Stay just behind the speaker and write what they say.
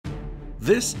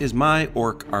This is my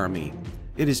orc army.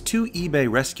 It is 2 eBay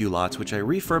rescue lots which I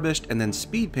refurbished and then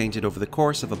speed painted over the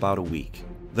course of about a week.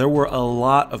 There were a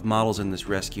lot of models in this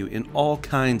rescue in all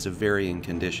kinds of varying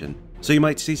condition, so you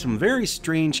might see some very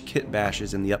strange kit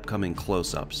bashes in the upcoming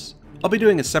close-ups. I'll be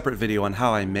doing a separate video on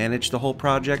how I managed the whole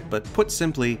project, but put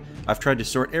simply, I've tried to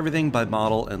sort everything by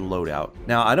model and loadout.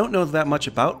 Now, I don't know that much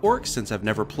about orcs since I've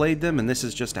never played them and this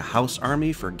is just a house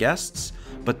army for guests,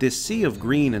 but this sea of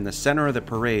green in the center of the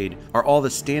parade are all the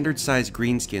standard size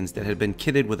greenskins that had been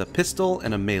kitted with a pistol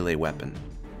and a melee weapon.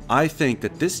 I think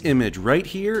that this image right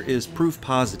here is proof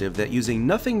positive that using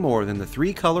nothing more than the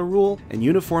 3-color rule and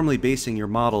uniformly basing your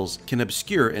models can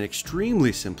obscure an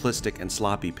extremely simplistic and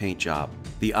sloppy paint job.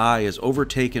 The eye is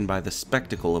overtaken by the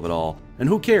spectacle of it all, and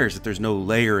who cares if there's no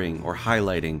layering or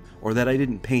highlighting or that I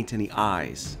didn't paint any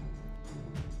eyes.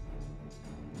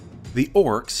 The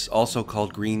orcs, also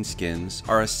called greenskins,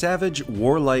 are a savage,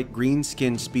 warlike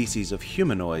green-skinned species of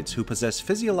humanoids who possess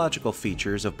physiological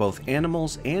features of both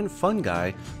animals and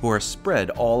fungi who are spread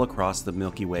all across the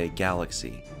Milky Way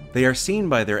galaxy. They are seen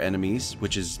by their enemies,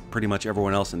 which is pretty much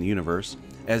everyone else in the universe,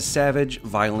 as savage,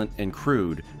 violent, and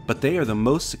crude, but they are the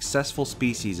most successful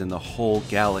species in the whole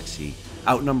galaxy,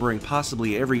 outnumbering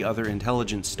possibly every other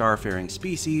intelligent starfaring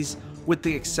species, with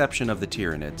the exception of the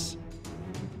Tyranids.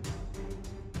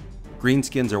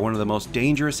 Greenskins are one of the most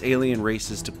dangerous alien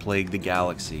races to plague the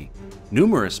galaxy.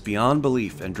 Numerous beyond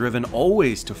belief and driven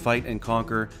always to fight and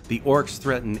conquer, the orcs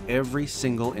threaten every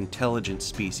single intelligent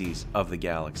species of the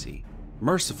galaxy.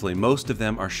 Mercifully, most of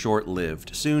them are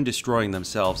short-lived, soon destroying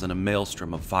themselves in a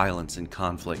maelstrom of violence and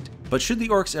conflict. But should the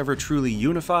orcs ever truly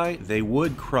unify, they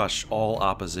would crush all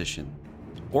opposition.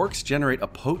 Orcs generate a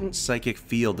potent psychic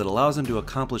field that allows them to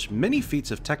accomplish many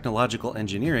feats of technological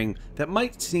engineering that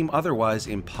might seem otherwise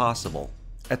impossible.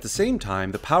 At the same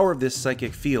time, the power of this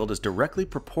psychic field is directly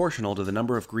proportional to the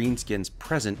number of greenskins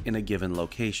present in a given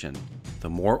location. The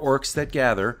more orcs that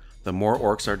gather, the more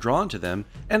orcs are drawn to them,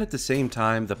 and at the same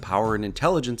time, the power and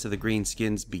intelligence of the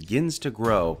greenskins begins to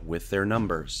grow with their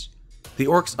numbers. The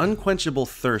orcs' unquenchable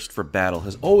thirst for battle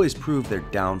has always proved their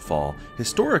downfall.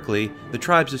 Historically, the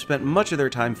tribes have spent much of their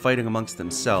time fighting amongst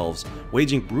themselves,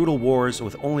 waging brutal wars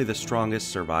with only the strongest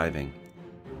surviving.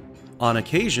 On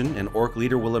occasion, an orc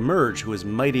leader will emerge who is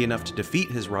mighty enough to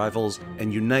defeat his rivals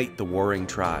and unite the warring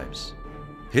tribes.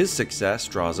 His success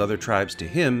draws other tribes to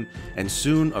him, and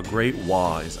soon a great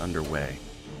war is underway.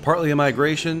 Partly a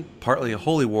migration, partly a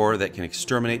holy war that can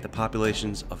exterminate the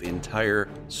populations of entire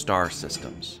star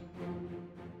systems.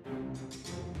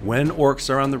 When orcs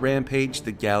are on the rampage,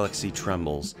 the galaxy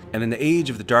trembles, and in the age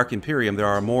of the Dark Imperium there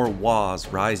are more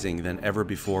WAAAAAAGGHHs rising than ever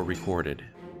before recorded.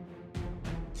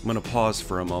 I'm going to pause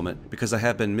for a moment, because I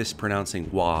have been mispronouncing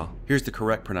WA. Here's the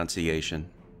correct pronunciation.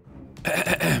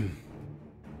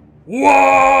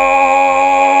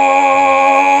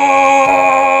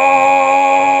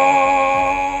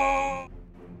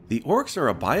 The orcs are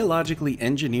a biologically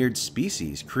engineered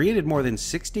species created more than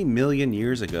 60 million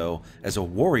years ago as a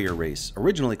warrior race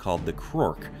originally called the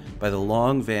Krork by the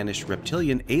long-vanished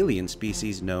reptilian alien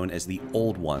species known as the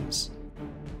Old Ones.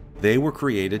 They were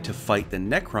created to fight the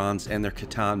Necrons and their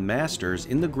Khitan masters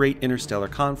in the great interstellar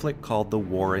conflict called the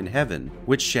War in Heaven,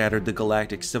 which shattered the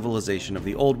galactic civilization of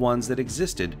the Old Ones that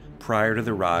existed prior to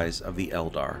the rise of the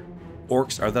Eldar.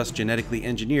 Orcs are thus genetically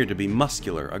engineered to be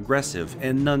muscular, aggressive,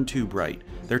 and none too bright.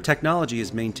 Their technology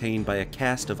is maintained by a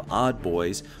caste of odd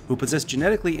boys who possess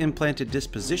genetically implanted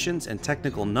dispositions and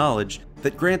technical knowledge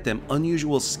that grant them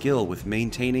unusual skill with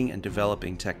maintaining and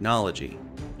developing technology.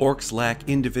 Orcs lack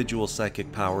individual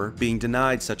psychic power, being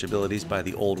denied such abilities by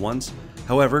the Old Ones.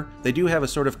 However, they do have a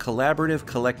sort of collaborative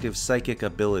collective psychic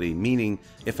ability, meaning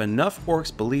if enough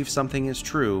orcs believe something is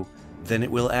true, then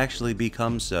it will actually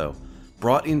become so,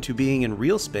 brought into being in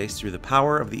real space through the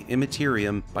power of the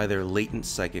Immaterium by their latent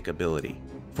psychic ability.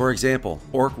 For example,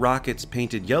 orc rockets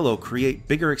painted yellow create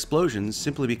bigger explosions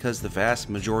simply because the vast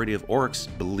majority of orcs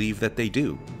believe that they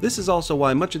do. This is also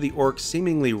why much of the orcs'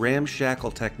 seemingly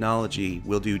ramshackle technology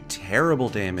will do terrible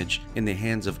damage in the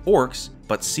hands of orcs,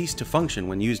 but cease to function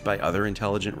when used by other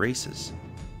intelligent races.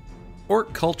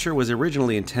 Orc culture was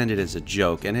originally intended as a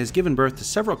joke and has given birth to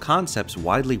several concepts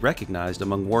widely recognized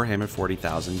among Warhammer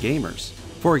 40,000 gamers.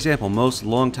 For example, most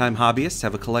longtime hobbyists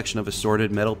have a collection of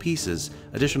assorted metal pieces,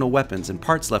 additional weapons, and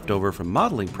parts left over from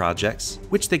modeling projects,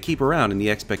 which they keep around in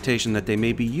the expectation that they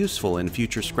may be useful in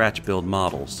future scratch-build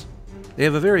models. They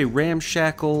have a very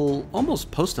ramshackle,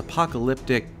 almost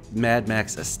post-apocalyptic Mad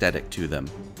Max aesthetic to them,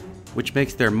 which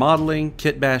makes their modeling,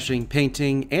 kit bashing,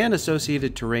 painting, and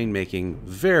associated terrain making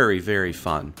very, very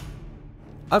fun.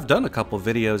 I've done a couple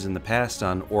videos in the past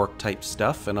on orc type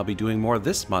stuff, and I'll be doing more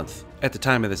this month. At the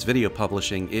time of this video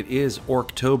publishing, it is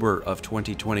Orktober of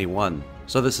 2021,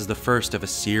 so this is the first of a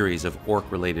series of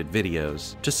orc-related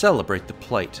videos to celebrate the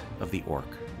plight of the orc.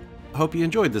 I hope you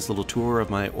enjoyed this little tour of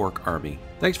my orc army.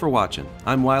 Thanks for watching.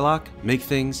 I'm WAAAAAAGGHH, make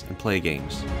things and play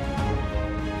games.